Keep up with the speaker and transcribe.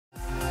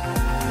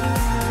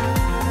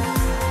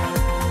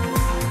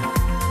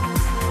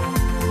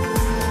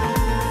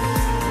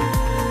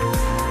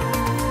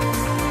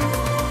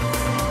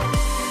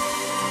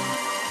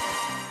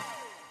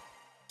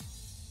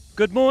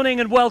Good morning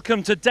and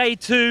welcome to day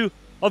 2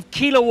 of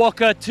Kieler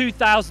Woche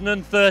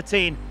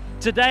 2013.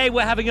 Today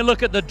we're having a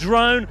look at the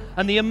drone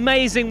and the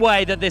amazing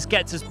way that this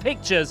gets us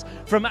pictures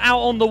from out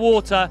on the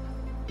water,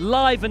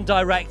 live and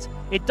direct.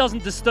 It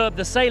doesn't disturb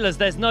the sailors,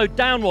 there's no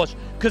downwash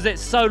because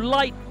it's so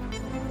light,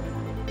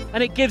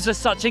 and it gives us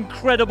such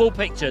incredible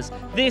pictures.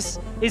 This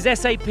is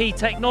SAP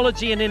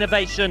technology and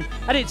innovation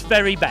at its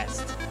very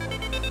best.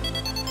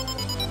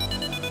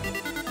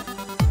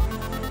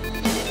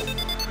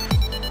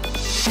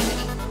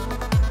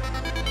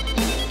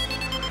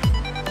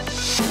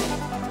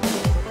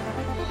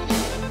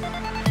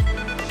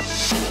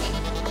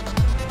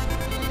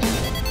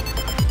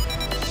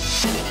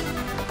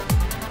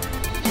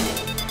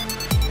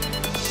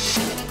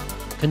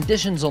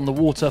 Conditions on the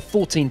water,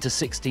 14 to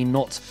 16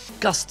 knots,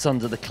 gusts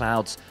under the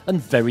clouds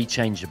and very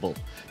changeable.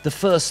 The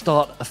first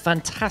start, a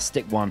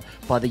fantastic one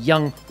by the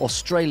young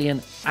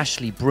Australian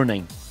Ashley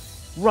Brunning.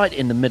 Right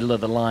in the middle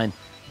of the line,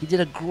 he did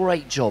a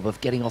great job of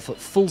getting off at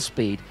full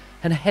speed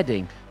and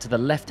heading to the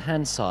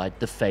left-hand side,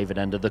 the favoured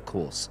end of the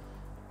course.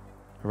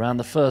 Around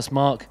the first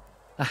mark,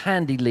 a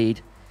handy lead,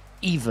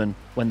 even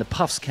when the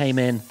puffs came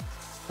in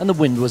and the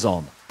wind was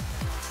on.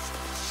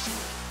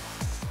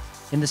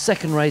 In the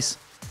second race,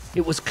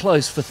 it was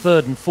close for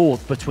third and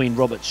fourth between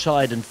Robert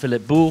Scheidt and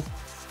Philipp Buhl,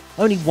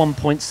 only 1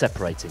 point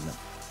separating them.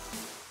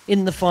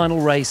 In the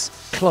final race,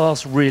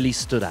 class really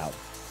stood out.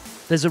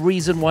 There's a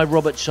reason why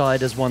Robert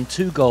Scheidt has won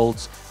 2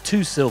 golds,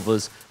 2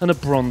 silvers and a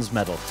bronze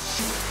medal.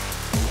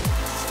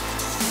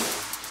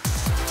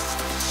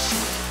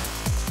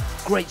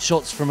 Great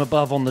shots from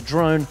above on the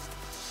drone,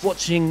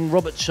 watching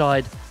Robert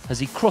Scheidt as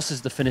he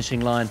crosses the finishing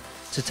line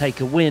to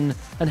take a win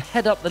and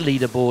head up the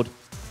leaderboard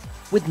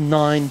with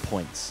 9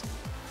 points.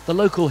 The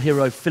local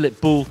hero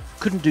Philipp Buhl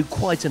couldn't do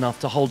quite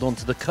enough to hold on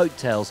to the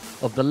coattails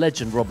of the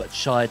legend Robert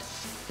Scheidt,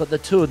 but the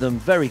two of them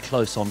very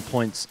close on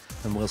points,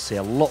 and we'll see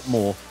a lot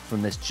more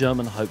from this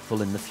German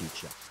hopeful in the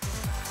future.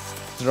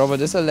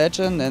 Robert is a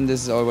legend and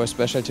this is always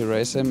special to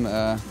race him.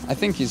 I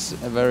think he's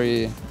a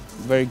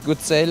very good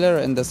sailor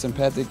and a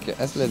sympathetic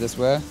athlete as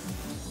well,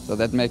 so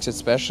that makes it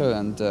special,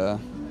 and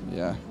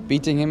yeah,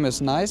 beating him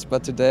is nice,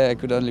 but today I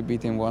could only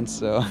beat him once.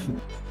 So.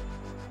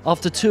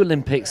 After 2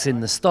 Olympics in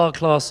the star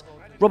class,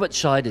 Robert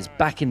Scheidt is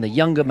back in the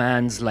younger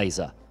man's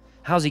laser.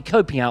 How's he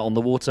coping out on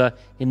the water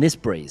in this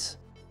breeze?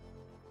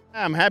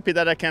 I'm happy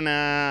that I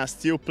can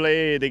still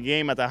play the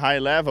game at a high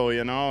level,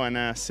 you know,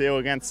 and sail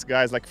against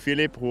guys like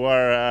Philipp who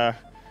are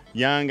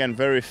young and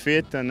very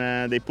fit,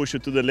 and they push you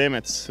to the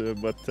limits.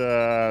 But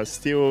I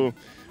still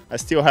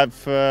have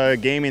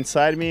game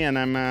inside me, and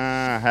I'm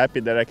happy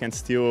that I can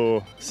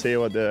still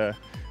sail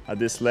at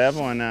this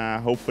level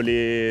and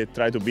hopefully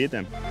try to beat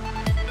them.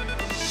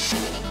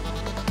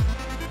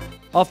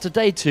 After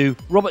day 2,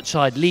 Robert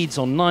Scheidt leads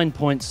on 9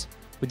 points,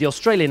 with the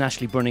Australian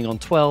Ashley Brunning on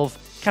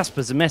 12,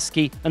 Kasper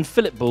Zemeski and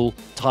Philipp Buhl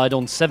tied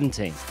on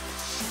 17.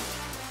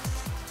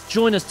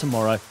 Join us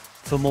tomorrow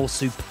for more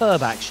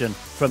superb action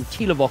from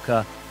Kieler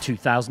Woche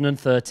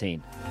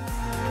 2013.